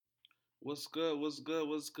What's good? What's good?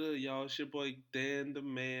 What's good, y'all? It's your boy Dan the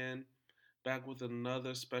Man, back with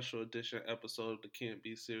another special edition episode of the Can't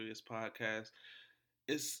Be Serious podcast.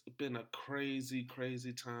 It's been a crazy,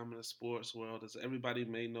 crazy time in the sports world. As everybody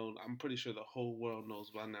may know, I'm pretty sure the whole world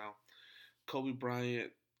knows by now. Kobe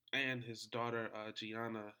Bryant and his daughter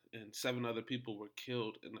Gianna and seven other people were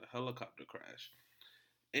killed in a helicopter crash.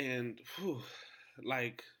 And whew,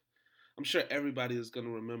 like I'm sure everybody is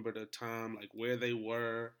gonna remember the time, like where they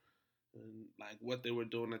were and like what they were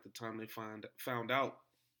doing at the time they found out.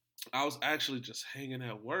 I was actually just hanging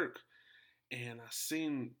at work and I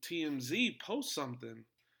seen TMZ post something.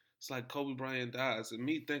 It's like Kobe Bryant dies, and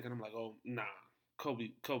me thinking I'm like, oh nah, Kobe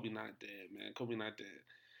not dead, man. Kobe not dead.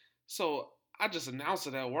 So I just announced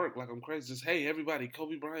it at work like I'm crazy. Just hey everybody,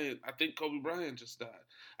 Kobe Bryant. I think Kobe Bryant just died.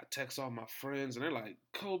 I text all my friends and they're like,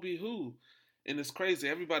 Kobe who? And it's crazy.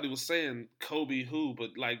 Everybody was saying Kobe who, but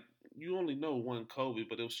like you only know one Kobe.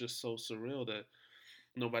 But it was just so surreal that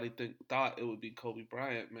nobody thought it would be Kobe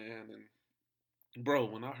Bryant, man. And bro,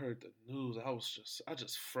 when I heard the news, I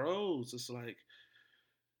just froze. It's like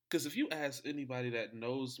because if you ask anybody that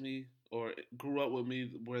knows me or grew up with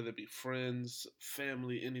me, whether it be friends,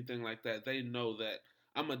 family, anything like that, they know that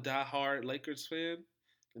I'm a diehard Lakers fan,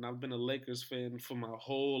 and I've been a Lakers fan for my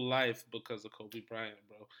whole life because of Kobe Bryant,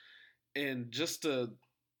 bro. And just to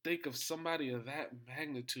think of somebody of that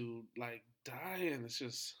magnitude like dying, it's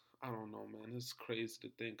just I don't know, man. It's crazy to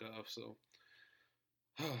think of. So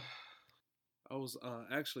I was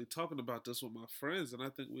actually talking about this with my friends, and I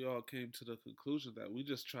think we all came to the conclusion that we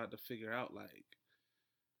just tried to figure out like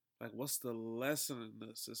what's the lesson in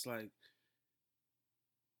this? It's like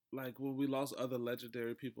when we lost other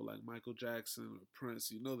legendary people like Michael Jackson or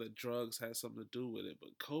Prince, you know that drugs had something to do with it.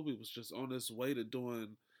 But Kobe was just on his way to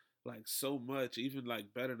doing like so much, even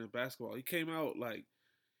like better than basketball. He came out like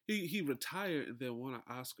he retired and then won an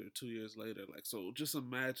Oscar 2 years later. Like so, just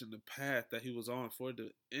imagine the path that he was on for it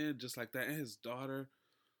to end just like that. And his daughter,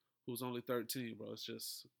 who was only 13, bro, it's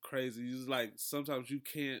just crazy. It's like sometimes you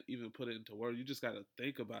can't even put it into words. You just gotta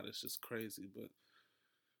think about it. It's just crazy.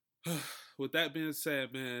 But with that being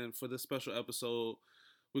said, man, for this special episode,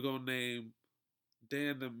 we're gonna name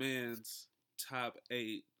Dan the Man's top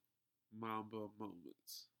 8 Mamba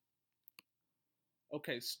moments.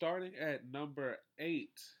 Okay, starting at number 8.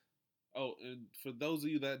 Oh, and for those of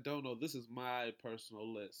you that don't know, this is my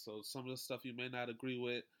personal list. So some of the stuff you may not agree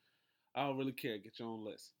with, I don't really care. Get your own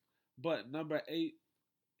list. But number 8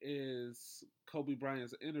 is Kobe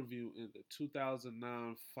Bryant's interview in the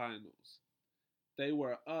 2009 finals. They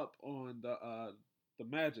were up on the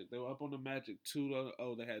Magic. They were up on the Magic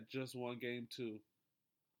 2-0. They had just won game 2.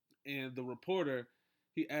 And the reporter,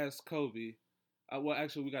 he asked Kobe, well,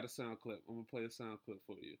 actually, we got a sound clip. I'm going to play a sound clip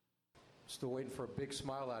for you. Still waiting for a big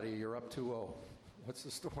smile out of you. You're up 2-0. What's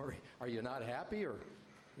the story? Are you not happy, or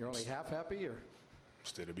you're only half happy, or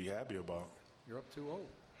Still to be happy about. you're up 2-0?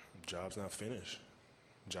 Job's not finished.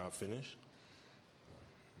 Job finished?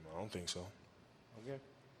 I don't think so. Okay.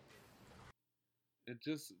 And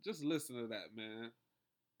just listen to that, man.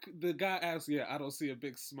 The guy asked, yeah, I don't see a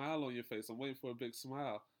big smile on your face. I'm waiting for a big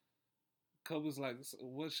smile. Kobe's like, "So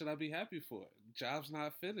what should I be happy for? Job's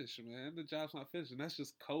not finished, man. The job's not finished." And that's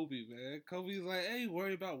just Kobe, man. Kobe's like, "Hey,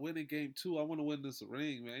 worry about winning game 2. I want to win this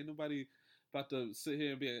ring, man. Ain't nobody about to sit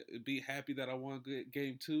here and be happy that I won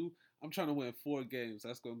game 2. I'm trying to win 4 games.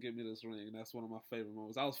 That's going to get me this ring." And that's one of my favorite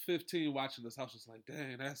moments. I was 15 watching this. I was just like,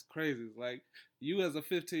 dang, that's crazy. It's like, you as a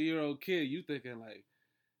 15-year-old kid, you thinking like,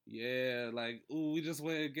 yeah, like, ooh, we just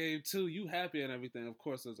went game 2. You happy and everything, of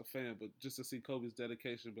course, as a fan, but just to see Kobe's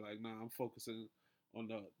dedication, be like, nah, I'm focusing on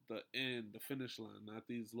the end, the finish line, not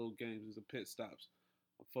these little games, these are pit stops.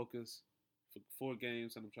 I'm focused for 4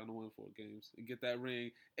 games, and I'm trying to win 4 games and get that ring.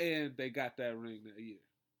 And they got that ring that year.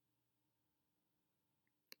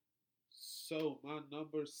 So my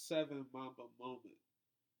number 7 Mamba moment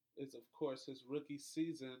is, of course, his rookie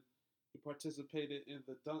season. He participated in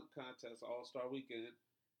the dunk contest All Star Weekend.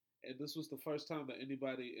 And this was the first time that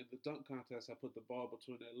anybody in the dunk contest had put the ball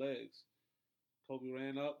between their legs. Kobe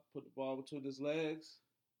ran up, put the ball between his legs,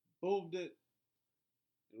 boomed it,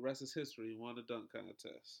 and the rest is history. He won the dunk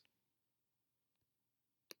contest.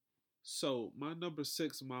 So my number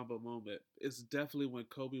 6 Mamba moment is definitely when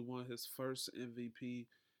Kobe won his first MVP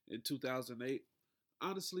in 2008.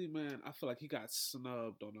 Honestly, man, I feel like he got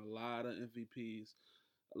snubbed on a lot of MVPs.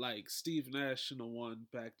 Like Steve Nash should have won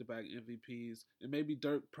back-to-back MVPs, and maybe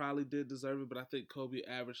Dirk probably did deserve it, but I think Kobe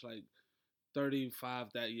averaged like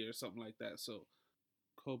 35 that year, something like that. So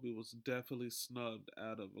Kobe was definitely snubbed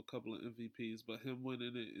out of a couple of MVPs, but him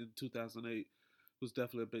winning it in 2008 was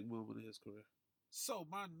definitely a big moment in his career. So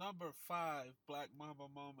my number 5 Black Mamba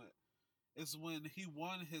moment is when he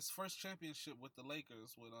won his first championship with the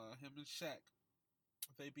Lakers with him and Shaq.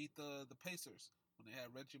 They beat the Pacers when they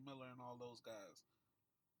had Reggie Miller and all those guys.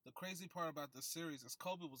 The crazy part about this series is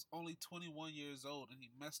Kobe was only 21 years old and he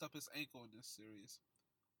messed up his ankle in this series.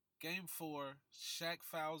 Game 4, Shaq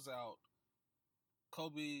fouls out.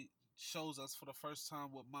 Kobe shows us for the first time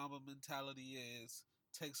what Mamba mentality is,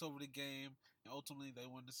 takes over the game, and ultimately they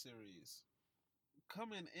win the series.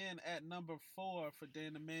 Coming in at number 4 for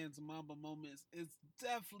Dan the Man's Mamba Moments is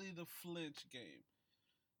definitely the flinch game.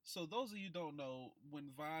 So those of you who don't know,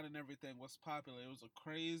 when Vine and everything was popular, it was a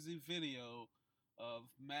crazy video of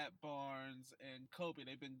Matt Barnes and Kobe.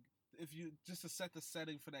 They've been, if you just to set the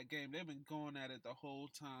setting for that game, they've been going at it the whole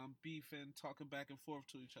time, beefing, talking back and forth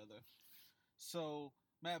to each other. So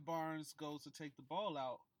Matt Barnes goes to take the ball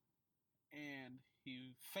out, and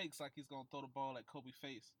he fakes like he's gonna throw the ball at Kobe's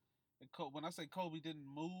face. And when I say Kobe didn't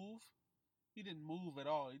move, he didn't move at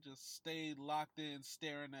all. He just stayed locked in,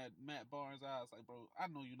 staring at Matt Barnes' eyes. Like, bro, I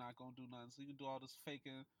know you're not gonna do nothing. So you can do all this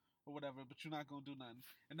faking or whatever, but you're not gonna do nothing.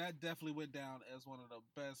 And that definitely went down as one of the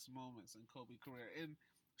best moments in Kobe's career. And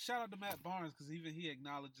shout out to Matt Barnes because even he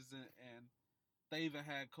acknowledges it, and they even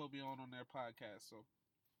had Kobe on their podcast. So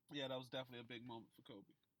yeah, that was definitely a big moment for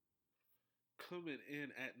Kobe. Coming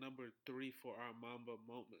in at number 3 for our Mamba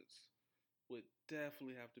moments would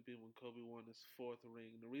definitely have to be when Kobe won his 4th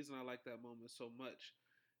ring. The reason I like that moment so much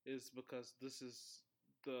is because this is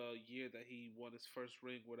the year that he won his first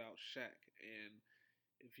ring without Shaq. And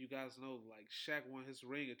if you guys know, like, Shaq won his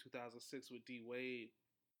ring in 2006 with D Wade.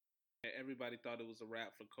 And everybody thought it was a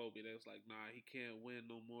wrap for Kobe. They was like, nah, he can't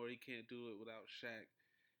win no more. He can't do it without Shaq.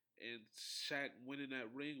 And Shaq winning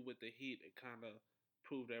that ring with the Heat, it kind of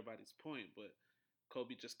proved everybody's point. But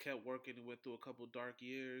Kobe just kept working and went through a couple dark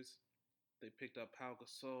years. They picked up Pau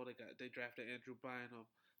Gasol. They drafted Andrew Bynum,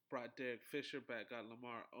 brought Derek Fisher back, got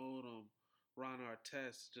Lamar Odom, Ron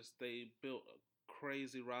Artest. Just they built a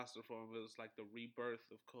crazy roster for him. It was like the rebirth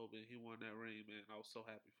of Kobe. He won that ring, man. I was so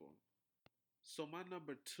happy for him. So my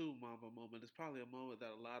number 2 Mamba moment is probably a moment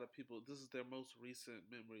that a lot of people. This is their most recent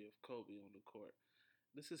memory of Kobe on the court.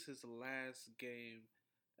 This is his last game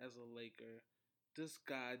as a Laker. This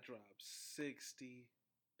guy dropped 60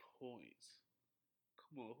 points.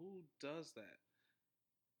 Come on, who does that?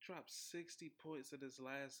 Dropped 60 points in his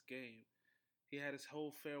last game. He had his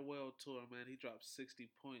whole farewell tour, man. He dropped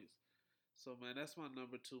 60 points. So, man, that's my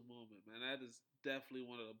number 2 moment, man. That is definitely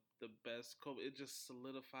one of the best. Kobe, it just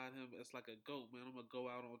solidified him as like a GOAT, man. I'm going to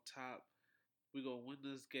go out on top. We're going to win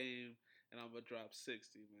this game, and I'm going to drop 60,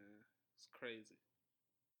 man. It's crazy.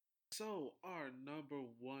 So, our number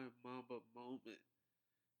 1 Mamba moment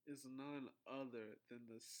is none other than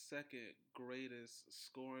the second greatest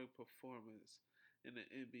scoring performance in the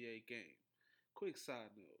NBA game. Quick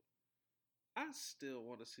side note. I still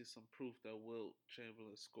want to see some proof that Wilt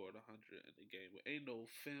Chamberlain scored 100 in the game. Ain't no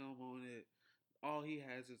film on it. All he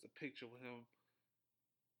has is a picture with him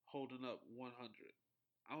holding up 100.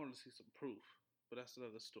 I want to see some proof, but that's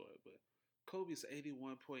another story. But Kobe's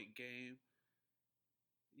 81-point game,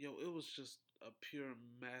 yo, it was just a pure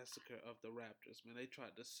massacre of the Raptors, man. They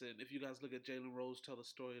tried to send, if you guys look at Jalen Rose tell the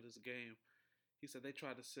story of this game, he said they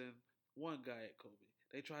tried to send one guy at Kobe.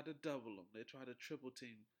 They tried to double him. They tried to triple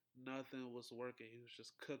team. Nothing was working. He was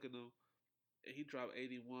just cooking them. And he dropped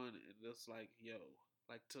 81, and it's like, yo,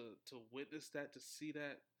 like to witness that, to see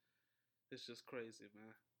that, it's just crazy,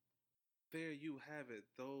 man. There you have it.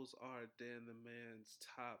 Those are Dan the Man's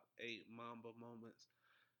top 8 Mamba moments.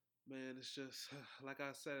 Man, it's just like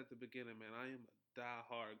I said at the beginning, man. I am a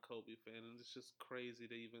die-hard Kobe fan, and it's just crazy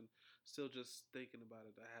to even still just thinking about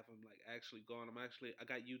it. To have him like actually gone. I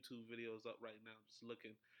got YouTube videos up right now, just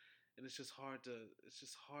looking, and it's just hard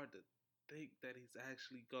to think that he's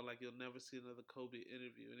actually gone. Like you'll never see another Kobe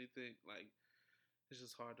interview, anything. Like it's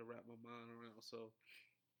just hard to wrap my mind around. So,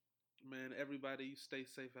 man, everybody, you stay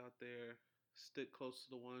safe out there. Stick close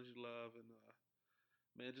to the ones you love, and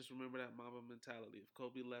man, just remember that Mamba mentality. If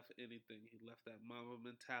Kobe left anything, he left that Mamba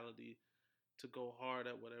mentality to go hard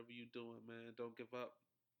at whatever you're doing, man. Don't give up.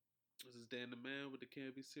 This is Dan the Man with the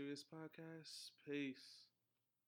Can't Be Serious podcast. Peace.